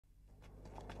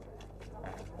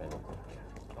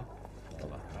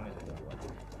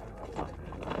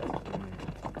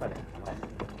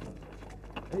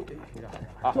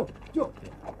就，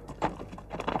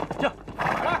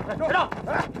来，站长，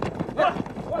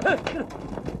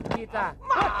你在？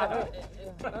妈的！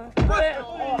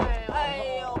哎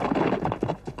呦！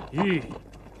玉，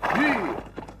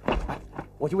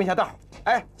我去问一下道。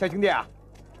哎，小兄弟啊，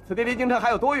此地离京城还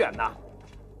有多远呢？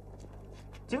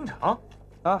京城？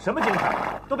啊，什么京城？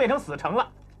都变成死城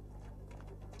了。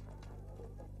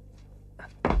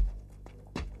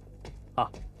啊，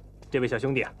这位小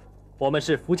兄弟啊，我们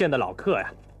是福建的老客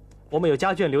呀，我们有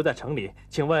家眷留在城里，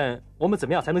请问我们怎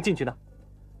么样才能进去呢？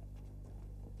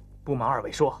不瞒二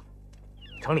位说，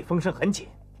城里风声很紧，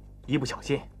一不小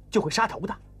心就会杀头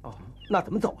的。哦，那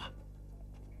怎么走啊？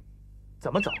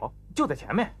怎么走？就在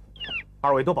前面。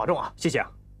二位多保重啊！谢谢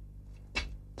啊。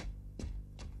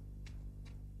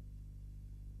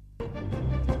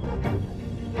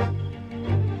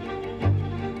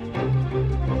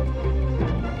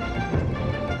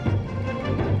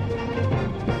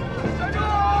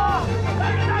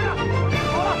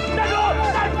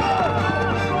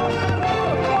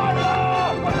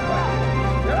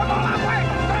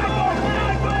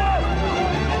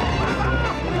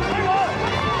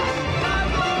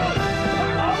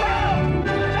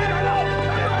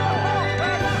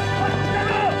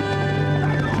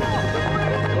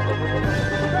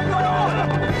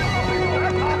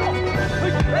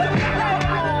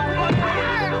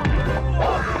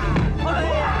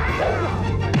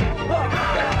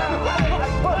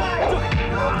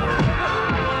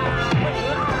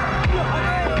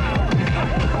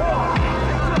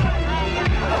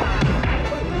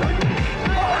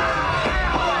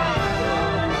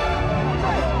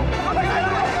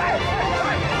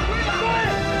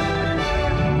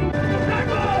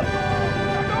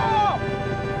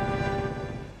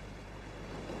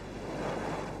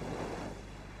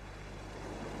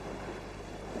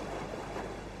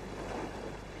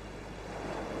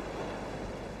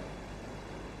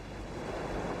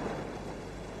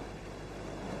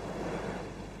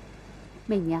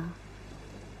媚娘。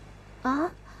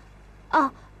啊，哦，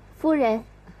夫人，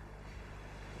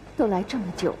都来这么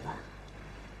久了。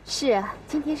是啊，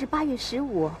今天是8月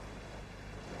15。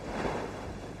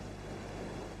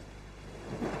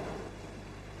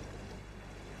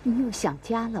你又想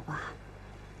家了吧？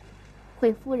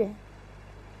回夫人，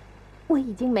我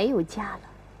已经没有家了。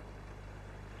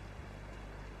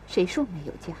谁说没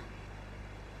有家？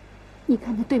你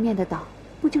看那对面的岛，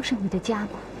不就是你的家吗？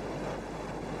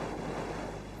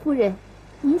夫人，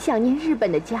您想念日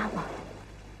本的家吗？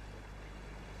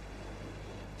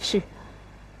是啊，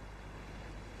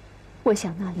我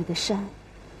想那里的山，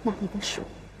那里的水，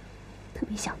特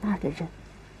别想那儿的人。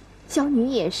小女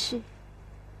也是。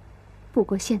不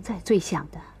过现在最想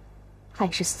的，还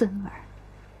是孙儿。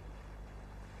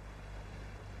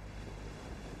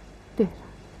对了，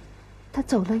他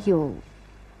走了有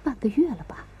半个月了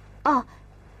吧？哦，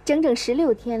整整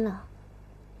16天了。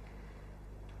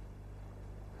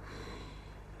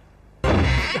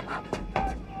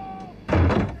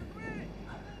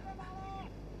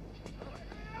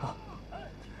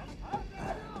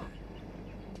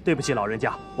对不起，老人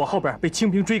家，我后边被清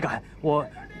兵追赶，我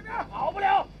跑不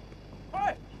了。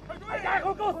快追！家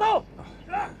伙给我搜！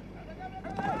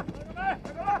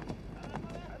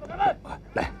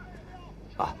来，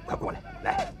啊，快过来，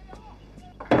来。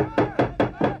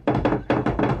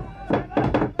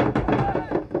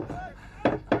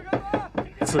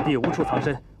此地无处藏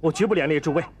身，我绝不连累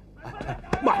诸位。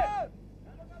慢，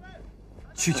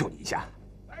去救你一下。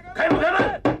开门！开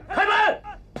门！开门！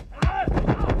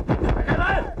开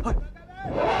门！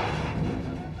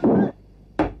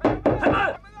开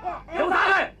门！给我打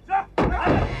开！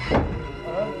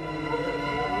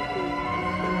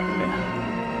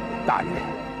大人，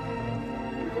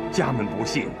家门不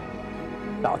幸，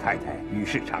老太太与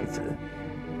世长辞，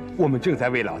我们正在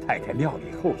为老太太料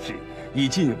理后事，以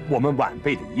尽我们晚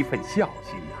辈的一份孝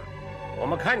心呐。我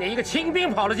们看见一个清兵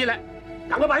跑了进来，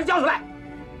赶快把人交出来！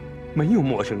没有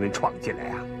陌生人闯进来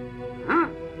啊！嗯，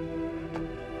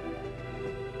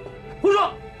胡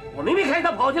说！我明明看见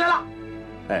他跑进来了。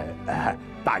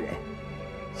大人，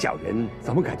小人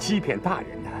怎么敢欺骗大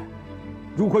人呢？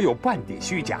如果有半点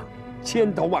虚假，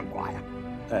千刀万剐呀！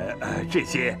这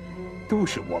些都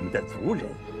是我们的族人，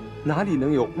哪里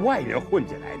能有外人混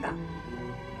进来呢？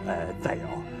再有，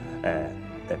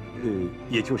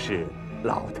也就是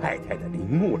老太太的陵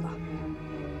墓了。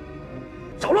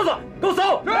少啰嗦，给我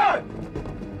搜！是。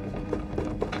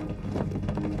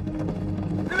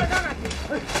这边看看，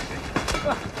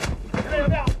这边有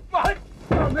没有？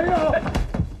没有。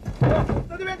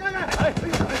在这边看看。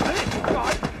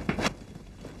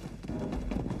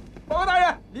报告大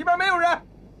人，里边没有人。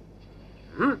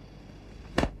嗯。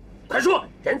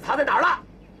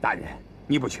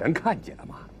你不全看见了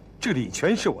吗？这里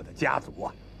全是我的家族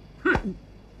啊！哼！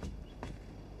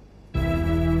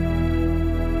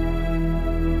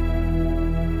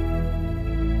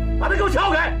把他给我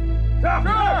撬开！是。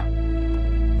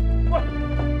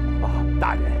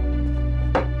大人，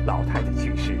老太太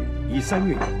去世已3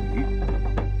月有余，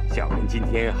小人今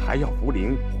天还要扶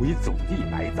灵回祖地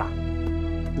埋葬。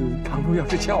倘若要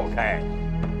是撬开，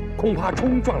恐怕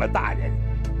冲撞了大人。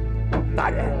大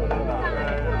人，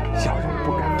小人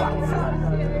不敢放肆。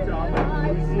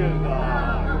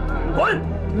滚！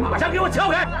马上给我撬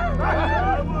开！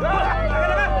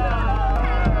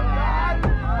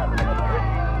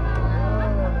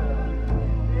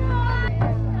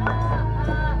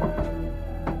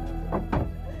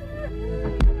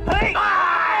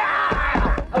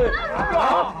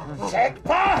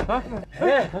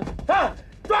他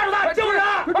抓住他，救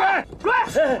他！快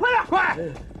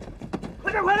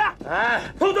点！哎，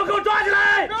统统给我抓起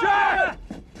来！是。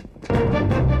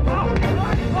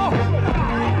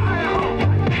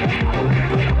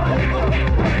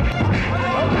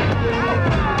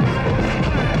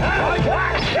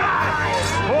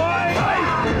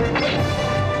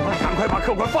赶快把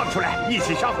客官放出来，一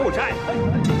起上后山。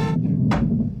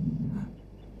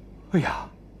哎呀，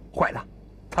坏了，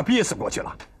他憋死过去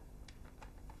了。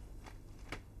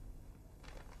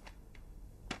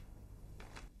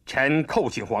臣叩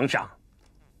请皇上，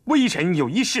微臣有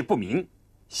一事不明，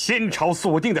先朝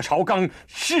所定的朝纲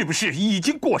是不是已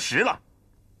经过时了？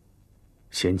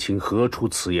先卿何出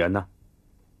此言呢？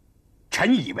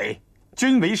臣以为，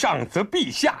君为上则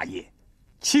陛下也，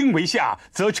卿为下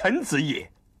则臣子也。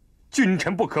君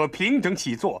臣不可平等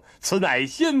起坐，此乃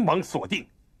先王所定。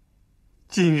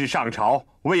今日上朝，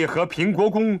为何平国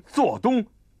公坐东，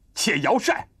且摇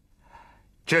扇？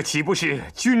这岂不是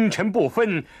君臣不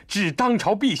分，置当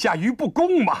朝陛下于不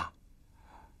公吗？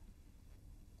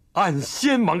按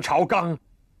先王朝纲，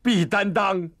必担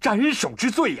当斩首之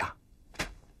罪呀！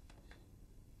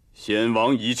先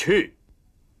王已去，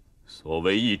所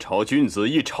谓一朝君子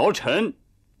一朝臣，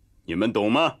你们懂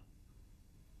吗？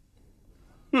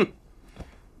哼！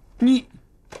你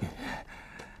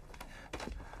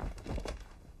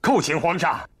叩请皇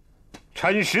上，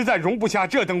臣实在容不下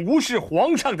这等无视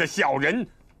皇上的小人，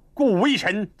故微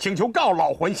臣请求告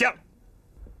老还乡。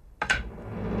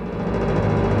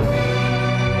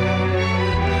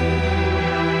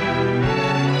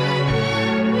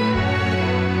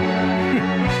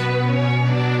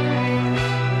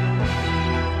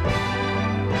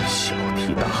小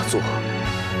题大做，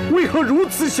为何如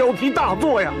此小题大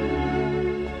做呀？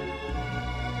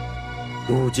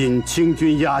如今清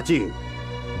军压境，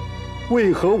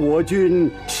为何我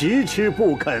军迟迟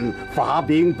不肯发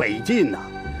兵北进呢？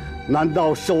难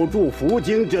道守住福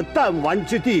京这弹丸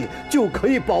之地，就可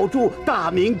以保住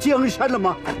大明江山了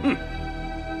吗？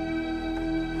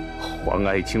皇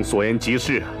爱卿所言极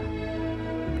是。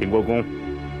平国公，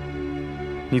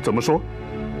你怎么说？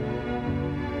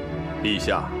陛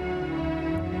下，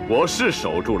我是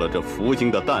守住了这福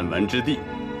京的弹丸之地，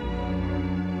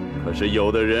可是有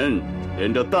的人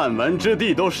连这弹丸之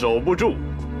地都守不住，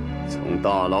从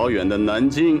大老远的南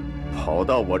京跑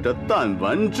到我这弹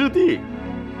丸之地，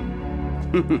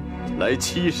来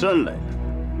欺山来了。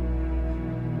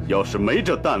要是没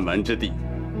这弹丸之地，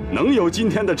能有今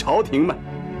天的朝廷吗？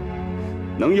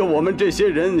能有我们这些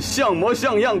人像模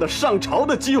像样的上朝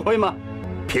的机会吗？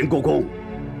平国公，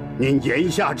您言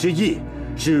下之意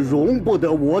是容不得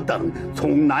我等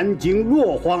从南京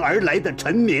落荒而来的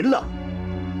臣民了。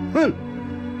哼！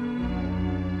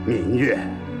芈月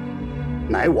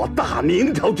乃我大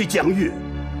明朝之疆域，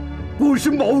不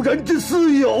是某人之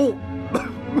私有。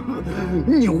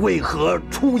你为何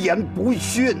出言不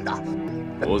逊呢？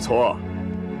不错，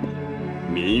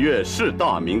芈月是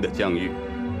大明的疆域，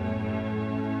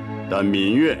但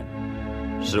芈月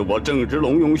是我郑芝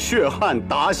龙用血汗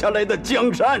打下来的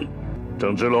江山。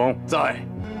郑芝龙在，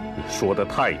你说的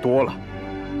太多了。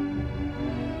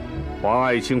皇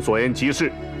爱卿所言极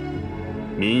是，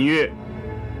芈月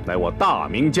乃我大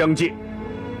明疆界，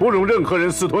不容任何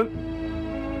人私吞。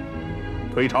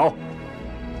退朝。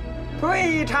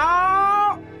退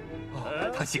朝！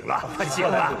他醒了，他醒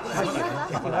了，他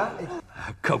醒了。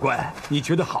客官，你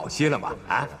觉得好些了吗？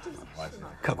啊，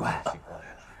客官，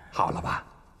好了吧？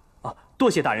啊，多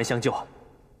谢大人相救。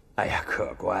哎呀，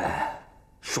客官，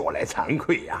说来惭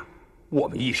愧呀，我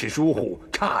们一时疏忽，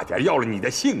差点要了你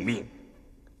的性命。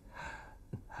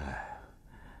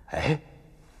哎，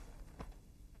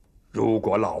如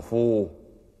果老夫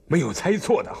没有猜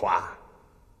错的话，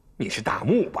你是大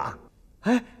木吧？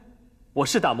哎，我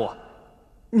是大木，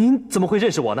您怎么会认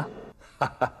识我呢？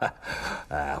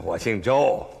我姓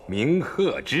周，名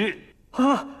鹤之，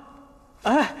啊，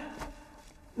哎，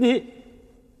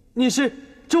你是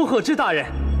周贺知大人，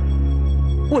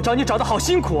我找你找得好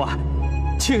辛苦啊，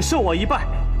请受我一拜。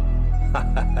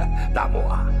大伯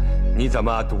啊，你怎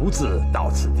么独自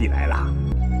到此地来了？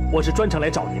我是专程来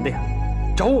找您的呀。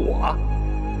找我？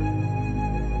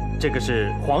这个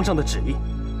是皇上的旨意。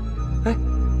哎，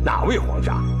哪位皇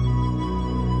上？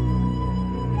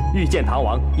御建堂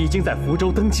王已经在福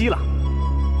州登基了。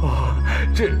哦，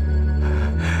这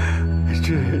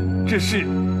是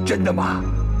真的吗？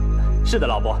是的，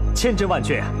老伯，千真万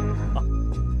确呀。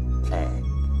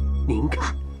您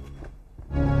看，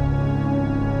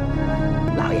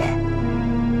老爷，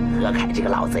何凯这个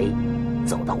老贼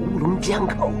走到乌龙江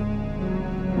口，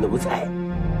奴才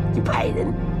就派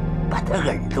人把他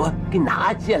耳朵给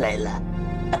拿下来了。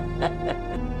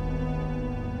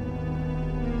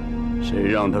谁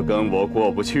让他跟我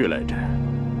过不去来着？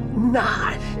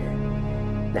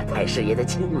那太师爷的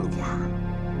亲家。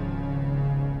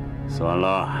算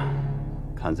了，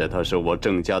看在他是我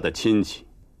郑家的亲戚，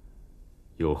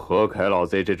有何凯老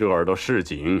贼这只耳朵示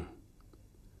警，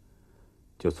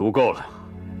就足够了。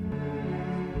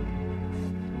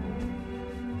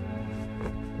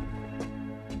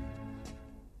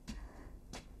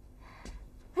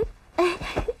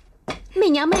媚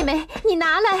娘妹妹，你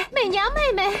拿来！媚娘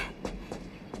妹妹，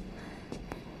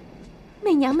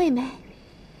媚娘妹妹，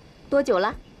多久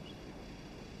了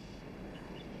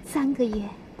？3个月。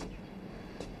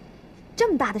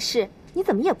这么大的事，你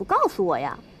怎么也不告诉我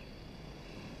呀？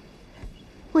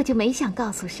我就没想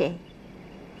告诉谁。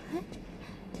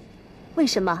为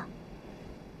什么？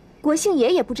国姓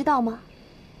爷也不知道吗？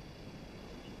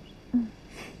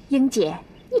英姐，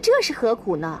你这是何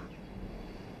苦呢？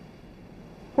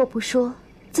我不说，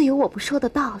自有我不说的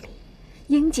道理。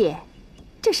英姐，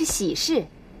这是喜事，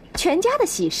全家的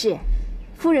喜事，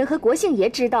夫人和国姓爷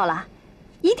知道了，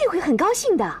一定会很高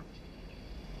兴的。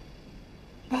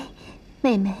哎，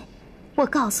妹妹，我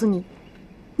告诉你，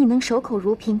你能守口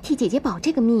如瓶替姐姐保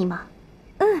这个密吗？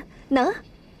能。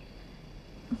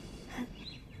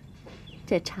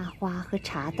这插花和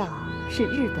茶道是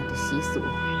日本的习俗，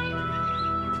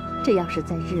这要是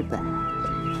在日本，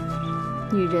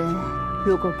女人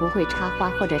如果不会插花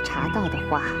或者茶道的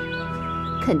话，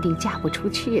肯定嫁不出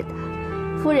去的。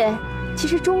夫人，其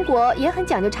实中国也很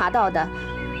讲究茶道的，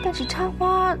但是插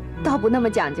花倒不那么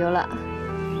讲究了。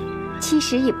其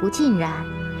实也不尽然，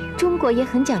中国也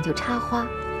很讲究插花，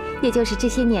也就是这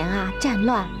些年啊，战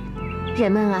乱，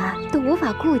人们啊都无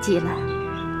法顾及了。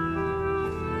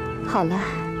好了，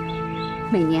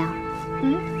媚娘，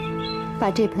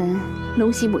把这盆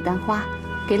龙喜牡丹花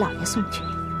给老爷送去。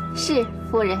是，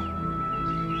夫人。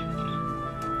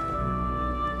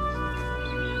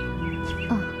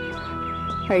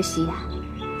儿媳呀，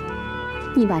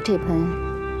你把这盆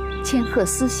千鹤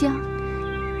丝香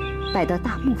摆到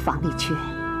大木房里去。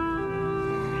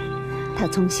他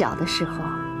从小的时候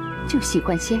就喜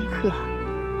欢仙鹤，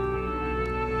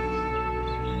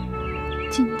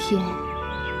今天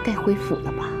该回府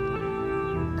了吧？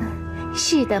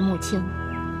是的，母亲。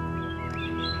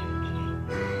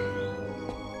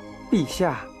陛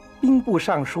下，兵部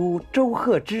尚书周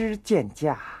贺之见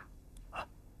驾。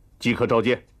即刻召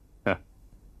见。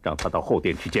让他到后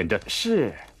殿去见朕。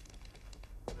是。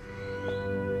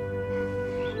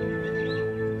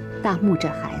大木这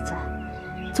孩子，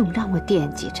总让我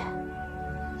惦记着。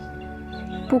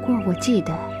不过我记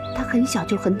得他很小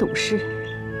就很懂事。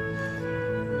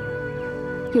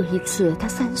有一次他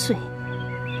3岁，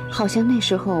好像那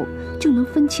时候就能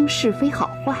分清是非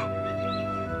好坏。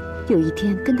有一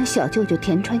天跟他小舅舅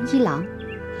田川一郎，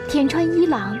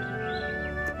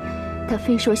他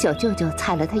非说小舅舅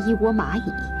踩了他一窝蚂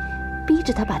蚁，逼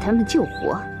着他把他们救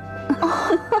活。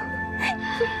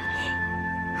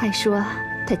还说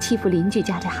他欺负邻居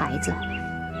家的孩子，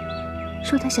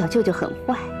说他小舅舅很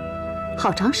坏，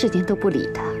好长时间都不理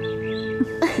他。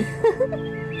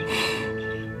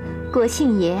国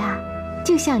姓爷啊，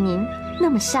就像您那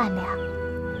么善良，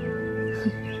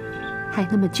还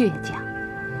那么倔强。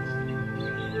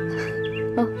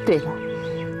哦，对了，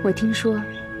我听说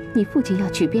你父亲要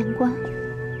去边关。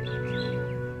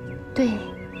对，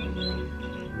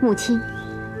母亲，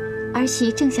儿媳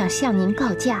正想向您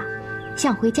告假，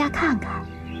想回家看看。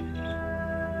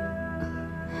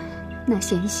那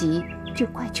贤媳就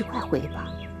快去快回吧。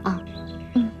啊，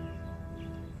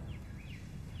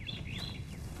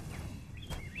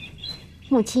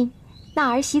母亲，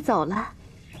那儿媳走了。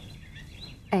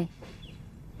哎，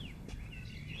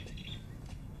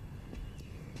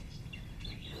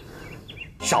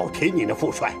少提你的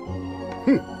父帅，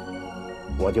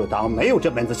我就当没有这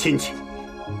门子亲戚。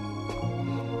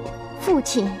父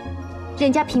亲，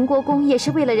人家平国公也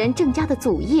是为了人郑家的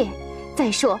祖业。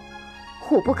再说，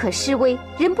虎不可失威，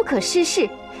人不可失势，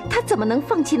他怎么能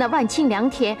放弃那万顷良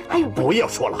田？还有，不要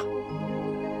说了。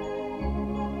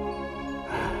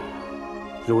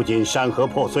如今山河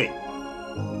破碎，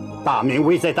大明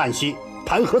危在旦夕，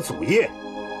谈何祖业？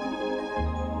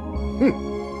哼！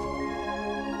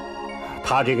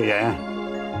他这个人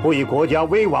不以国家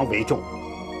危亡为重，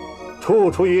处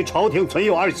处与朝廷存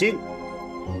有二心。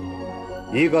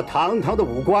一个堂堂的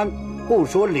武官，不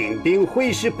说领兵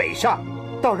挥师北上，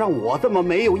倒让我这么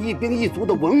没有一兵一卒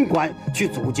的文官去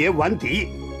阻截顽敌，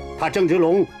他郑芝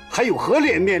龙还有何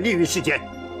脸面立于世间？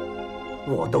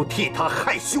我都替他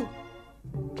害羞。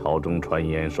朝中传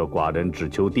言说，寡人只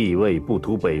求地位，不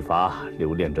图北伐，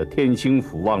留恋着天兴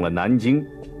府，忘了南京，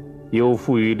有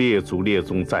负于列祖列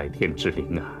宗在天之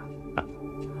灵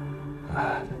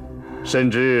啊！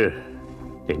甚至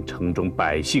连城中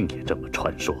百姓也这么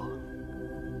传说。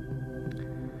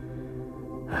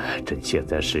朕现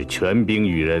在是权柄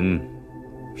与人，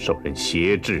受人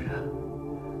挟制啊！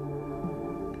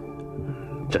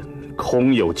朕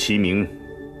空有其名，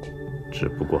只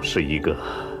不过是一个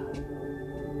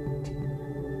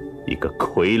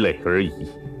傀儡而已。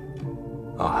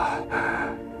啊！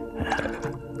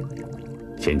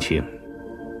贤卿，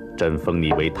朕封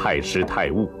你为太师太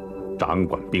务，掌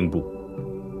管兵部。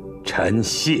臣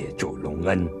谢主隆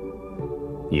恩。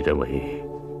你认为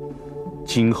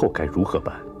今后该如何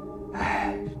办？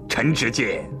臣只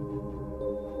见，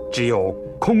只有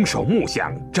空守木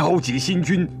相，召集新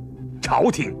军，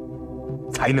朝廷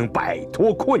才能摆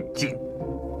脱困境。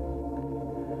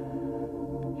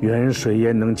远水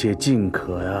焉能解近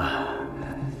渴呀！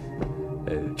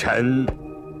臣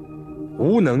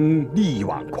无能力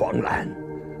挽狂澜，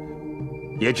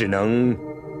也只能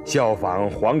效仿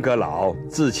黄阁老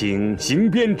自请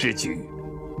行编之举，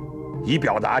以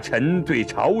表达臣对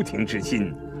朝廷之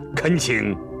心，恳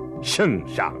请圣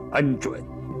上恩准。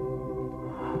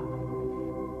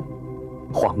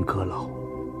黄阁老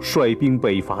率兵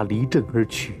北伐，离镇而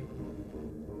去。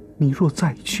你若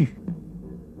再去，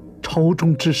朝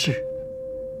中之事，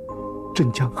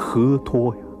朕将何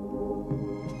托呀？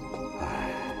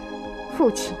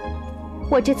父亲，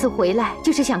我这次回来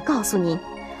就是想告诉您，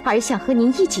儿想和您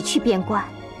一起去边关。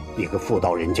一个妇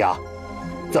道人家，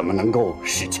怎么能够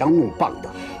使枪弄棒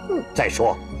的？再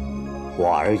说，我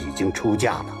儿已经出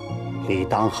嫁了，理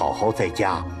当好好在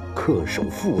家恪守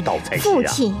妇道才是啊。父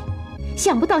亲，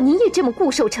想不到您也这么固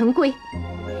守成规。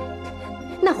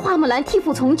那花木兰替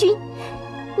父从军，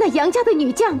那杨家的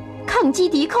女将抗击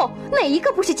敌寇，哪一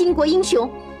个不是巾帼英雄？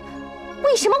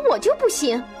为什么我就不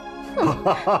行？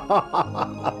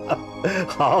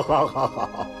好，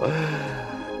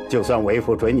就算为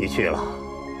父准你去了，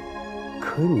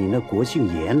可你那国姓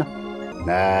爷呢？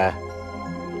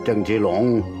郑芝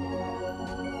龙，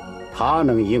他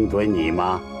能应准你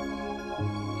吗？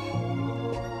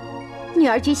女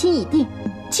儿决心已定，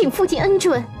请父亲恩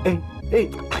准。哎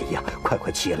呀，快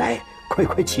起来，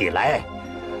快起来！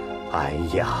哎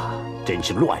呀，真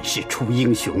是乱世出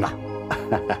英雄啊！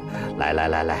来，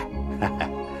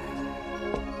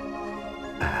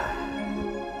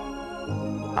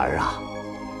儿啊，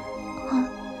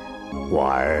我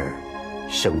儿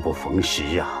生不逢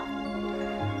时啊，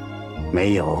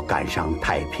没有赶上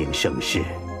太平盛世，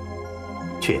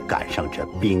却赶上这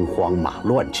兵荒马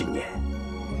乱之年，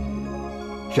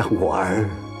让我儿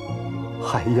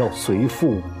还要随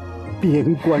父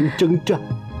边关征战，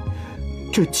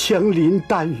这枪林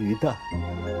弹雨的，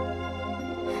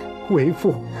为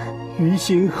父于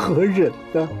心何忍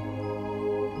呢？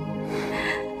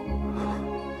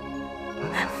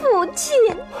父亲，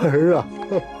儿啊！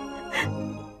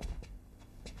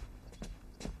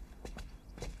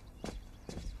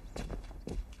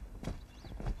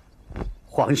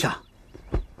皇上，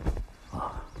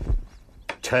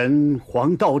臣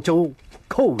黄道周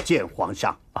叩见皇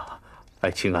上。爱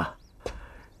卿啊，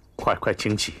快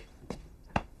请起，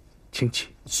请起。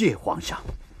谢皇上。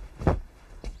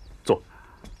坐。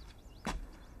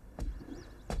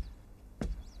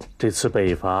这次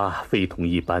北伐非同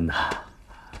一般呐。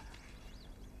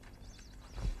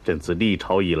朕自历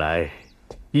朝以来，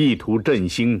意图振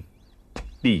兴，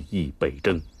立意北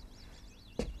征。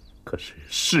可是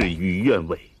事与愿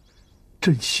违，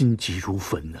朕心急如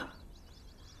焚啊！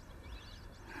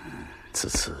此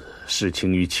次事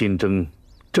情与亲征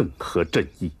正合朕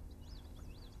意，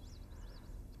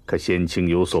可先卿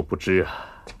有所不知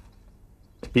啊，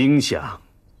兵饷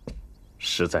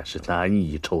实在是难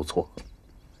以筹措。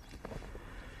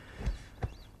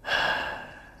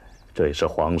这也是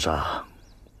皇上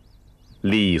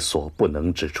力所不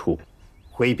能之处。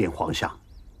回禀皇上，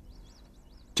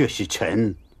这是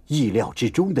臣意料之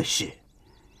中的事。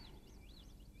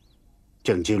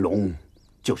郑芝龙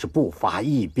就是不发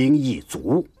一兵一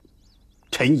卒，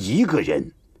臣一个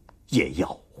人也要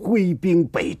挥兵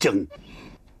北征。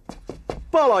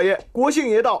鲍老爷，国姓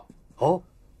爷到。哦，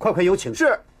快快有请。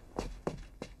是。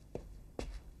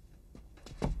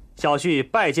小婿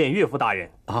拜见岳父大人。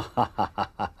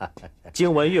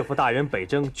经闻岳父大人北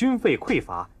征军费匮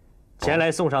乏，前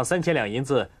来送上3000两银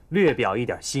子，略表一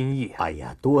点心意。哎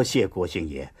呀，多谢国姓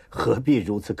爷，何必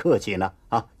如此客气呢？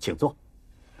啊，请坐。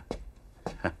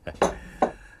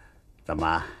怎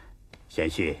么，贤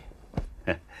婿？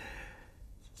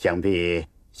想必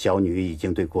小女已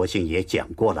经对国姓爷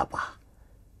讲过了吧？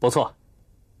不错，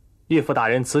岳父大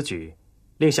人此举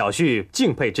令小婿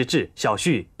敬佩之至，小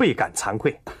婿倍感惭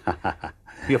愧。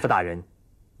岳父大人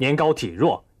年高体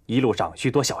弱，一路上需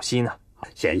多小心啊。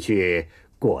贤婿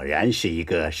果然是一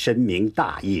个深明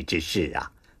大义之士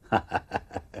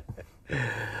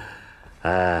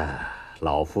啊！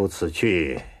老夫此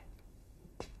去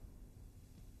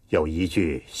有一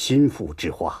句心腹之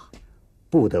话，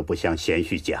不得不向贤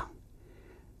婿讲。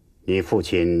你父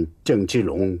亲郑芝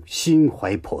龙心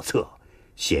怀叵测，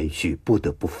贤婿不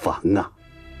得不防啊。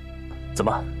怎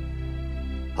么？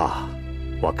啊，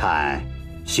我看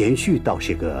贤婿倒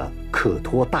是个可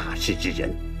托大事之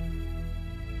人。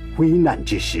危难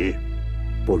之时，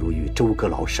不如与周阁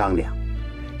老商量，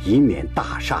以免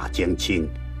大厦将倾，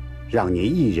让你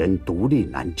一人独立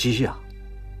难支啊。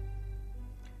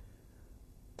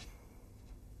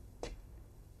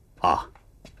啊，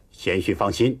贤婿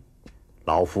放心，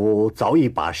老夫早已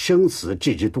把生死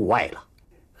置之度外了，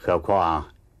何况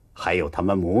还有他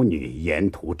们母女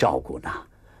沿途照顾呢。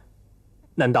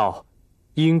难道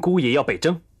英姑也要北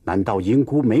征？难道英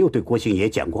姑没有对国姓爷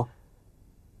讲过？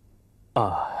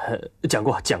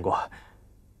讲过。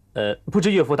不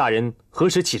知岳父大人何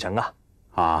时启程啊？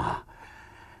啊，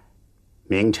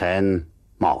明晨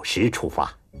卯时出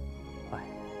发。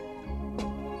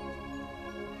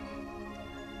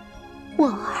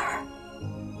望儿，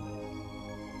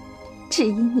只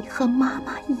因你和妈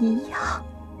妈一样。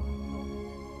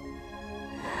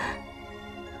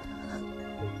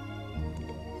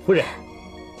夫人，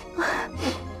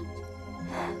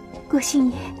国姓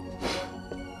爷，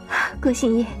国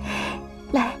姓爷，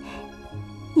来，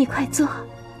你快坐。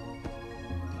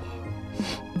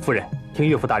夫人，听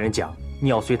岳父大人讲，你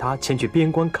要随他前去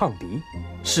边关抗敌，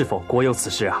是否果有此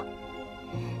事啊？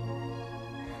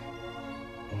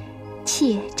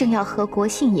妾正要和国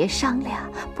姓爷商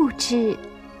量，不知。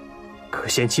可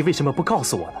贤妻为什么不告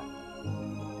诉我呢？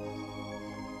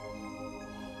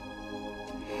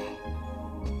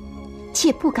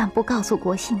妾不敢不告诉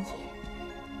国姓爷，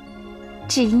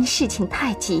只因事情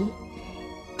太急，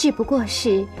只不过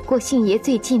是国姓爷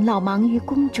最近老忙于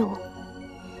宫中，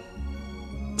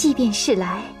即便是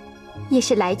来，也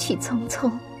是来去匆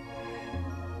匆。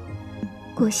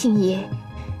国姓爷，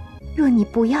若你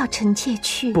不要臣妾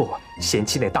去，不，贤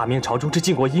妻乃大明朝中之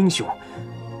巾帼英雄，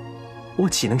我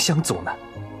岂能相阻呢？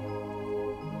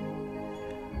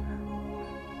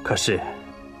可是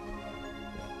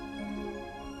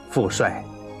父帅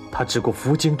他只顾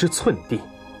福京之寸地，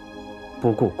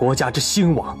不顾国家之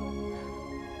兴亡，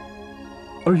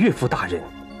而岳父大人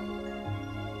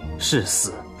视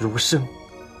死如生，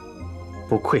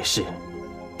不愧是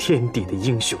天地的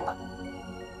英雄了。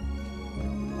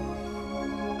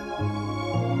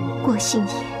国姓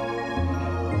爷，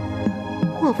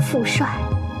我父帅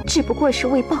只不过是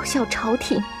为报效朝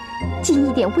廷，尽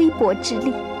一点微薄之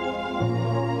力。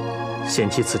贤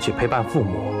妻此去陪伴父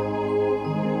母，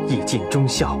义尽忠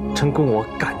孝，成功我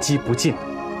感激不尽。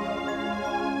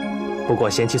不过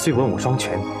贤妻虽文武双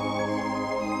全，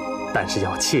但是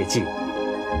要切记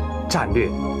战略、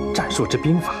战术之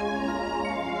兵法，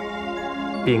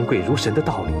兵贵如神的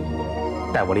道理。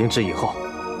待我领旨以后，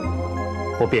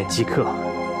我便即刻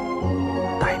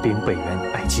带兵北援，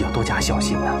爱妻要多加小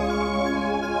心呐。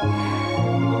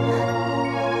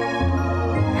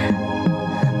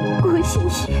国姓爷，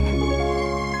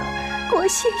国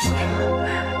姓爷。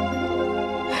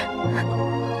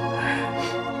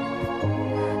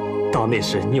到那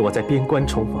时，你我在边关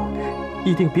重逢，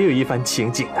一定别有一番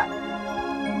情景啊！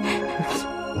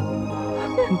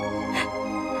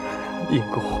英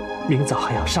姑明早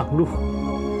还要上路，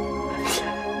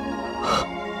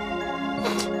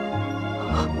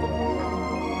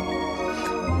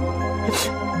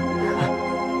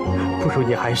不如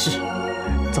你还是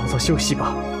早早休息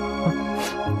吧。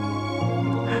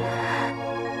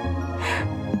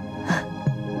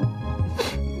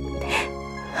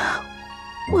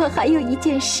我还有一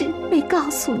件事没告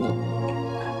诉你。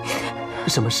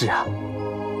什么事啊？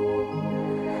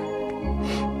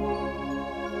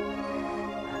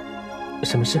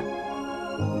什么事？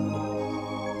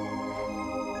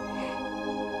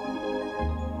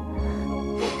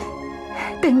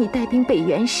等你带兵北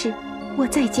援时，我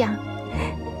再讲，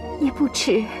也不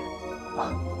迟。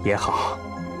也好。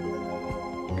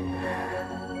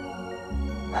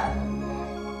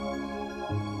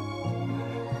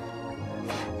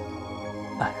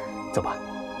走吧。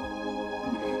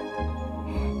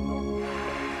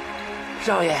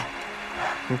少爷，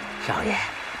少爷，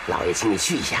老爷请你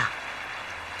去一下。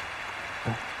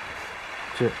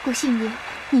国姓爷，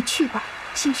你去吧，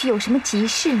兴许有什么急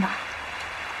事呢。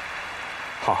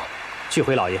好，去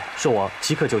回老爷，说我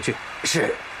即刻就去。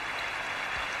是。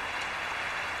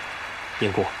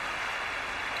英姑，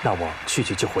那我去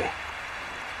就回。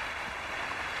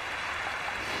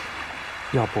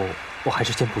要不我还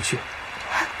是先不去。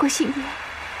国姓爷，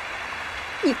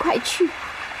你快去吧，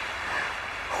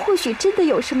或许真的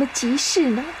有什么急事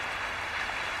呢。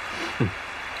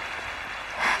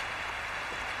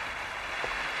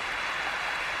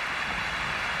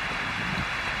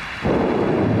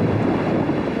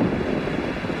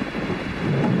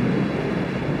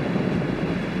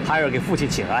孩儿给父亲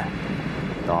请安。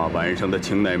大晚上的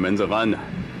请哪门子安呢？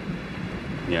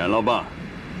撵了吧！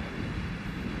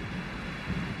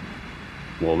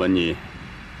我问你，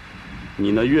你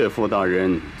那岳父大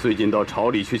人最近到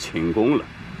朝里去请功了。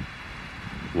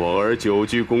我儿久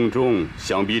居宫中，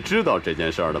想必知道这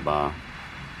件事了吧？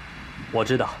我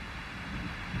知道，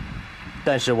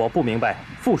但是我不明白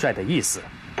父帅的意思。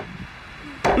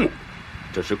哼，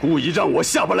这是故意让我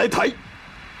下不来台。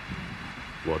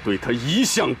我对他一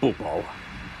向不薄啊，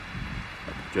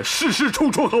他却事事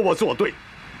处处和我作对。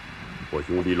我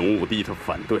拥立隆武帝，他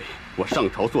反对；我上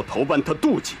朝做头班，他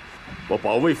妒忌；我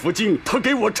保卫福京，他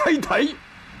给我拆台。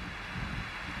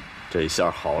这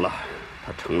下好了，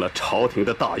他成了朝廷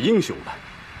的大英雄了。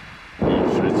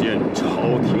一时间，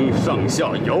朝廷上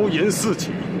下谣言四起，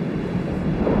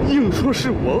硬说是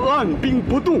我按兵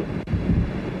不动，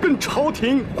跟朝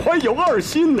廷怀有二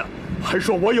心呢。还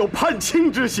说我有叛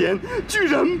清之嫌，居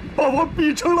然把我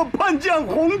比成了叛将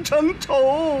洪承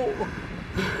畴。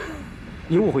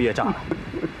你误会岳丈了，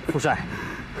父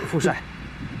帅，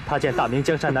他见大明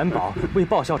江山难保，为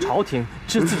报效朝廷，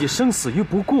置自己生死于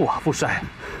不顾啊！父帅，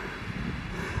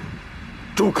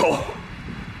住口！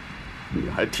你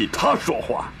还替他说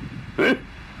话？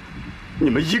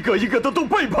你们一个一个的都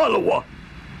背叛了我。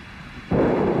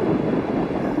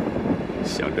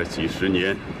想这几十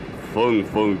年风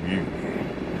风雨雨，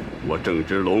我郑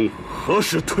芝龙何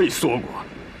时退缩过？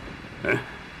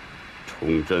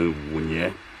崇祯5年，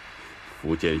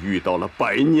福建遇到了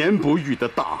100年不遇的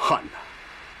大旱呐，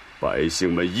百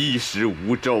姓们衣食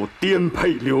无着，颠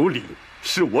沛流离。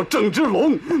是我郑芝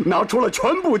龙拿出了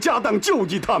全部家当救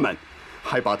济他们，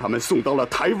还把他们送到了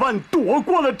台湾，躲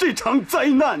过了这场灾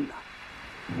难呐。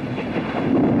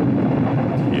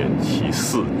天启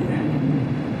4年。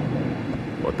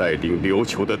我带领琉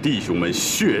球的弟兄们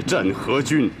血战荷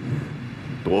军，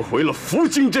夺回了福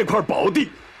京这块宝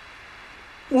地。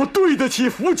我对得起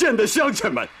福建的乡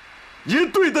亲们，也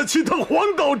对得起他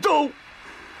黄岛州。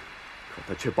可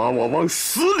他却把我往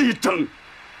死里整，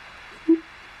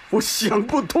我想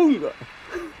不通啊！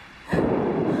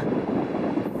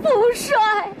父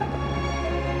帅，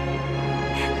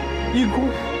英姑，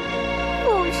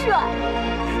父帅，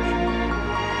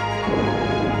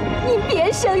您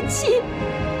别生气。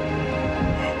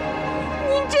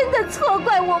您真的错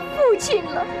怪我父亲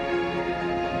了，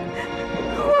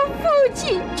我父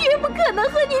亲绝不可能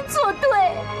和您作对。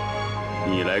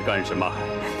你来干什么？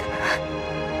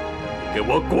给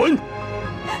我滚！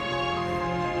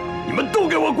你们都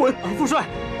给我滚！父帅，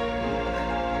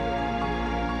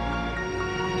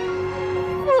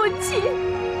父亲，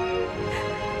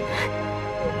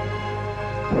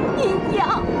您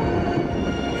要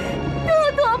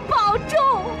多多保重。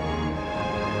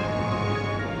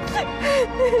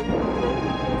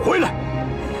回来！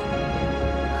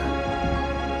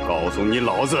告诉你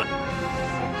老子，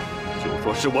就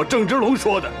说是我郑芝龙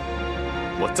说的，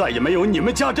我再也没有你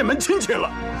们家这门亲戚了。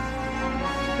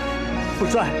父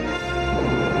帅，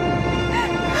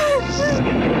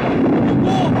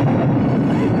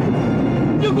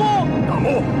英姑，大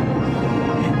木，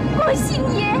国姓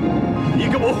爷，你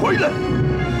给我回来！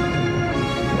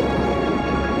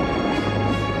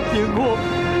英姑，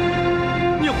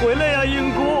你回来呀，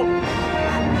英姑！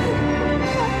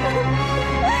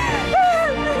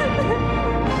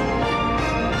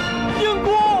英姑，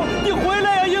你回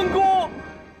来呀，英姑！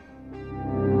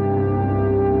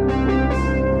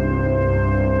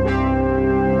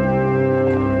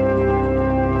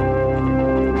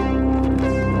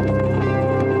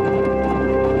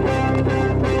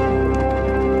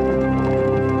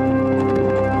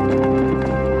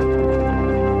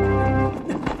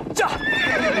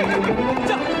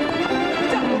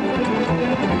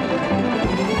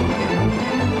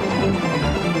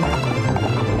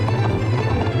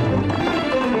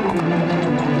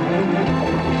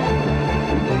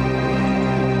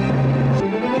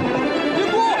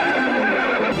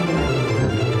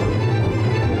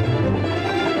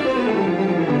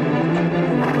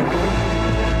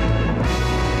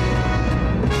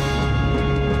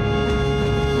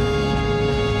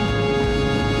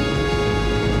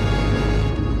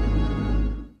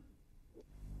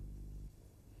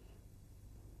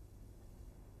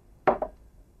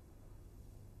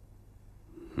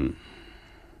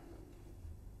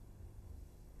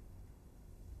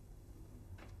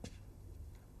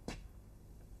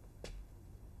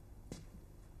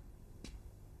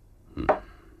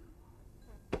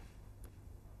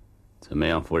怎么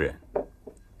样，夫人？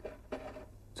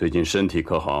最近身体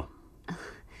可好？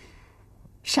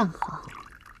尚好，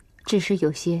只是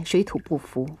有些水土不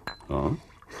服。啊？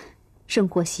生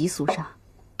活习俗上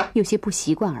有些不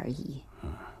习惯而已。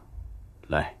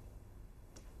来。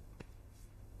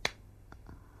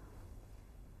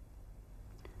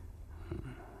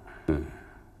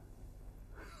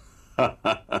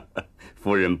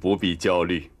夫人不必焦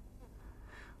虑，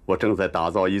我正在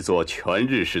打造一座全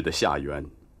日式的夏园，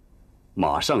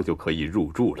马上就可以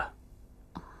入住了。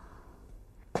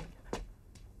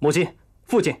母亲，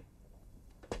父亲。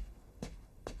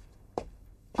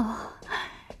哦，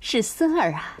是孙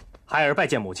儿啊。孩儿拜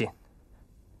见母亲。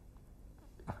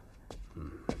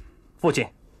父亲，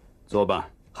坐吧。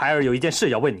孩儿有一件事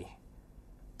要问你。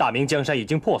大明江山已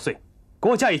经破碎，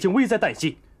国家已经危在旦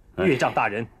夕，岳丈大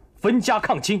人分家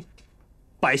抗清，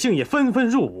百姓也纷纷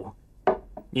入伍。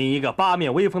您一个八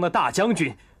面威风的大将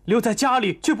军，留在家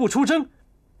里却不出征，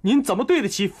您怎么对得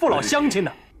起父老乡亲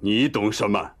呢？你懂什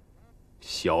么？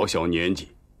小小年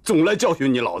纪，总来教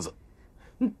训你老子。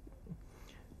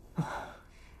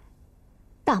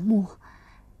大木，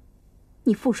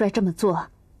你父帅这么做，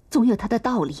总有他的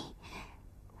道理。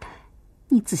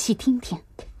你仔细听听。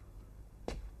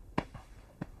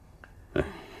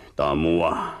大木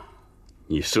啊，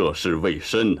你涉世未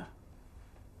深呢。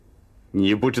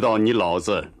你不知道你老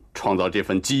子创造这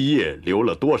份基业流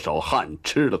了多少汗，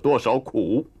吃了多少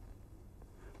苦。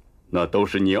那都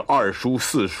是你二叔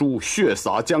四叔血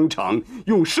洒疆场，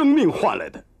用生命换来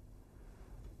的。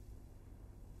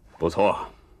不错，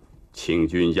清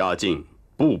军压境，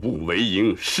步步为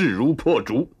营，势如破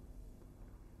竹。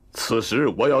此时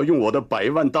我要用我的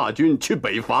100万大军去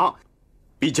北伐，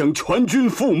必将全军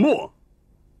覆没。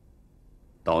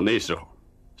到那时候，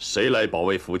谁来保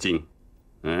卫福京？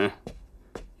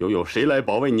又有谁来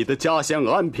保卫你的家乡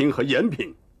安平和延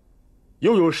平？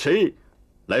又有谁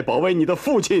来保卫你的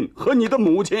父亲和你的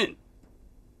母亲？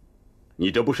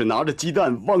你这不是拿着鸡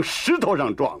蛋往石头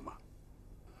上撞吗？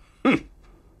哼！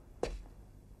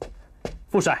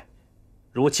父帅，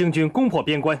如清军攻破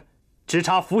边关，直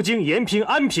插福京、延平、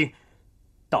安平，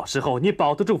到时候你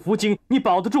保得住福京？你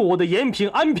保得住我的延平、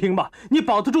安平吗？你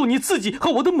保得住你自己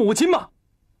和我的母亲吗？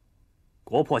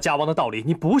国破家亡的道理，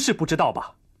你不是不知道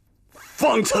吧？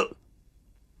放肆！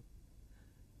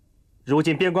如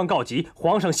今边关告急，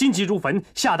皇上心急如焚，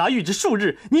下达谕旨数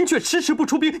日，您却迟迟不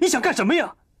出兵，你想干什么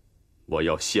呀？我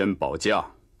要先保家，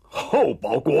后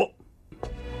保国。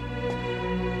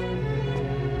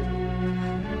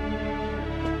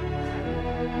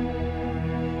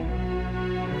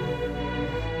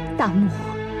大木，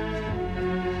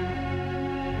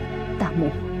大木，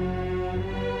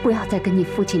不要再跟你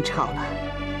父亲吵了。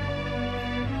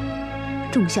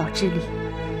忠孝之理，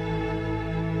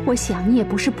我想你也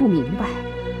不是不明白。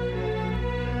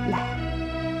来，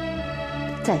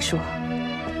再说，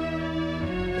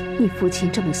你父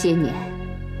亲这么些年，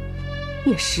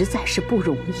也实在是不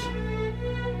容易。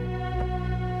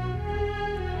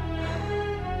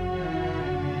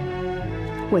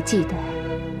我记得，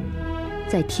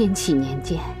在天启年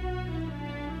间，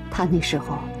他那时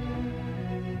候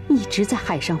一直在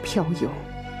海上漂游。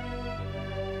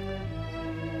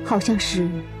好像是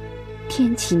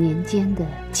天启年间的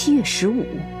7月15，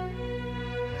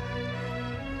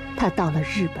他到了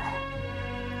日本，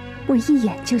我一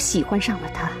眼就喜欢上了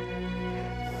他。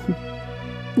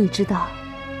你知道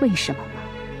为什么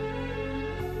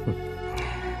吗？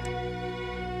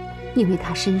因为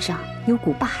他身上有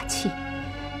股霸气，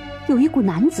有一股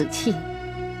男子气，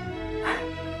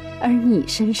而你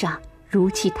身上儒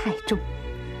气太重，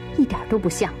一点都不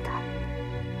像他。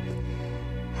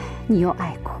你又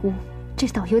爱哭，这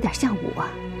倒有点像我。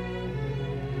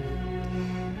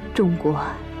中国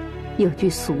有句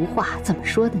俗话怎么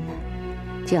说的呢？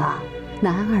叫“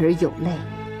男儿有泪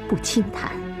不轻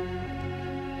弹”。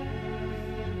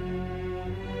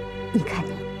你看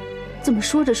你，怎么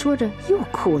说着说着又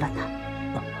哭了呢？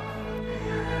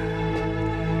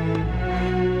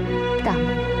大木，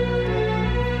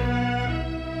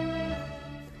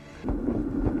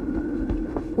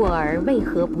我儿为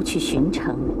何不去巡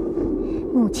城？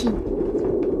母亲，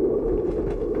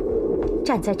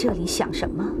站在这里想什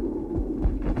么？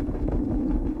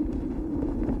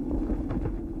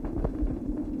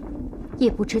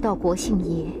也不知道国姓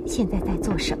爷现在在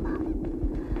做什么。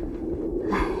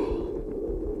唉，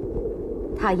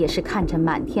他也是看着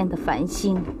满天的繁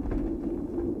星，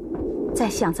在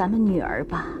想咱们女儿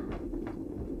吧。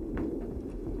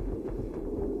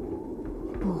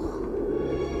不。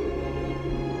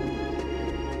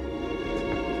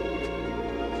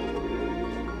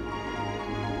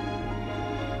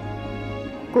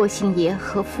国姓爷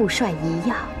和父帅一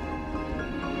样，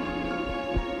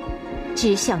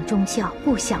只想忠孝，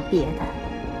不想别的。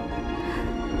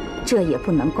这也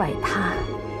不能怪他，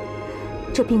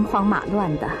这兵荒马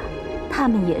乱的，他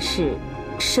们也是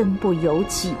身不由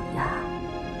己呀。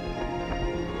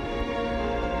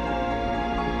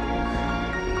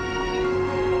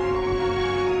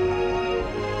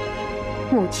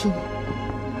母亲，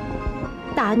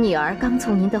大女儿刚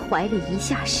从您的怀里一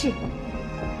下世，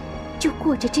就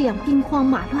过着这样兵荒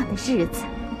马乱的日子，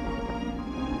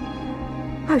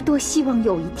儿多希望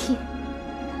有一天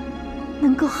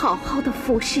能够好好的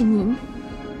服侍您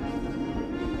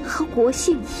和国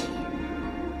姓爷。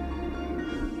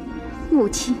母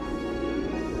亲，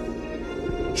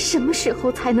什么时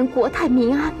候才能国泰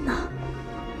民安呢？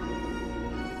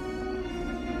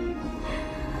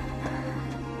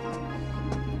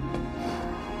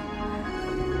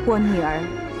我女儿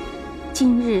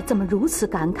今日怎么如此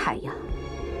感慨呀？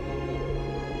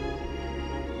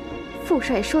父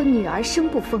帅说女儿生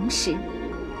不逢时，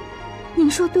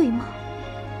您说对吗？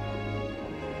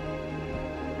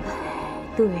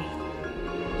对，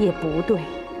也不对。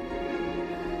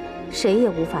谁也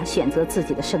无法选择自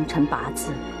己的生辰八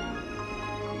字，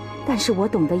但是我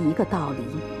懂得一个道理，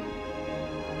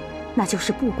那就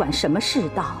是不管什么世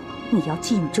道，你要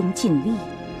尽忠尽力，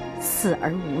死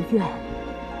而无怨。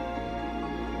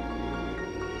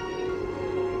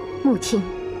母亲，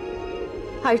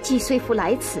儿既虽复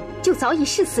来此，就早已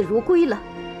视死如归了。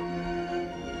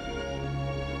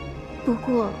不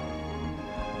过，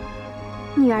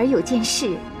女儿有件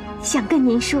事想跟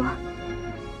您说。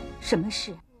什么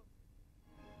事？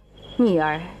女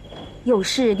儿有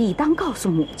事理当告诉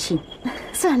母亲。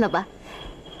算了吧，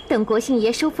等国姓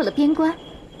爷收复了边关，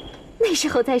那时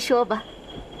候再说吧。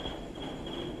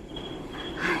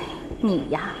唉，你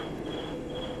呀，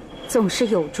总是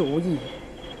有主意。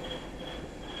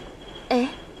哎，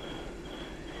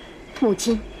母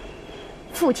亲，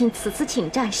父亲此次请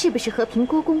战是不是和平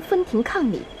国公分庭抗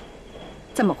礼？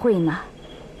怎么会呢？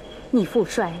你父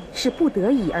帅是不得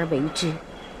已而为之。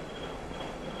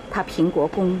他平国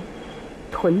公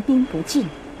屯兵不进，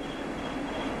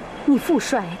你父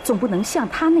帅总不能像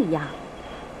他那样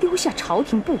丢下朝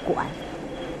廷不管，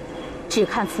只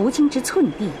看福京之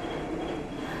寸地。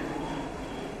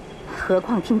何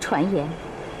况听传言，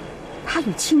他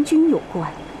与清军有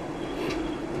关。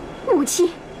母亲，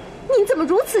您怎么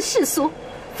如此世俗，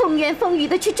风言风语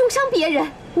的去中伤别人？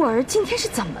我儿今天是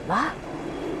怎么了？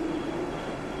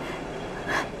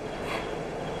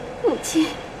母亲，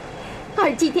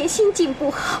儿今天心情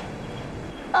不好，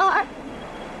儿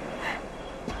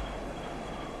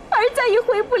再也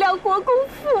回不了国公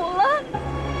府了。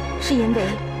是因为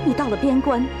你到了边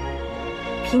关，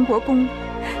平国公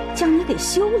将你给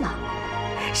休了。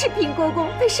是平国公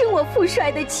他生我父帅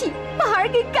的气，把儿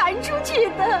给赶出去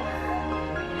的。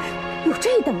有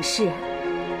这等事？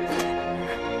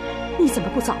你怎么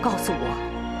不早告诉我？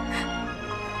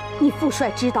你父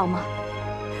帅知道吗？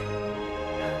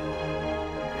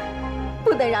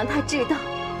不能让他知道。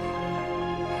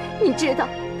你知道，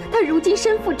他如今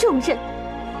身负重任，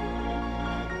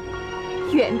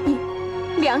援兵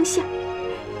粮饷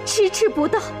迟迟不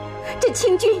到，这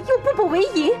清军又步步为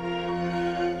营。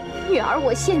女儿，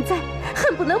我现在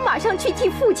恨不能马上去替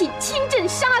父亲亲阵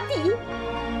杀敌。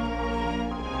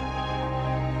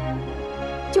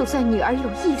就算女儿有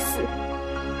意思，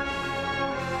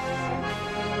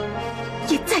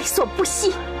也在所不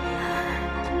惜。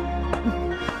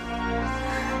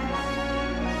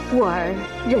我儿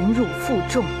忍辱负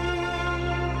重，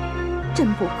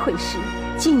真不愧是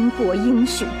巾帼英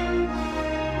雄。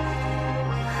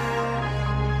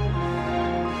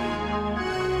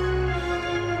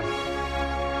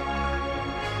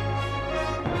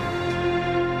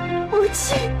母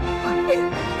亲，我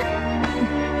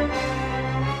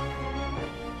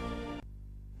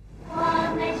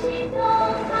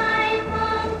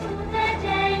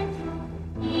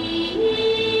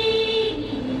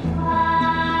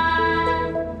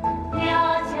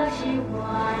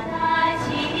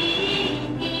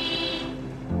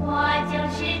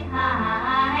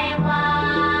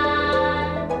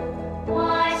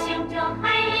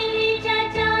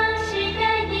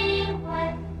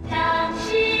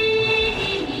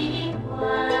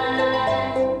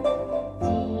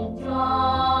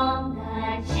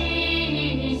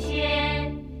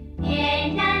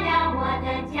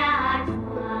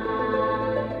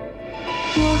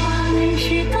们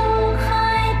是东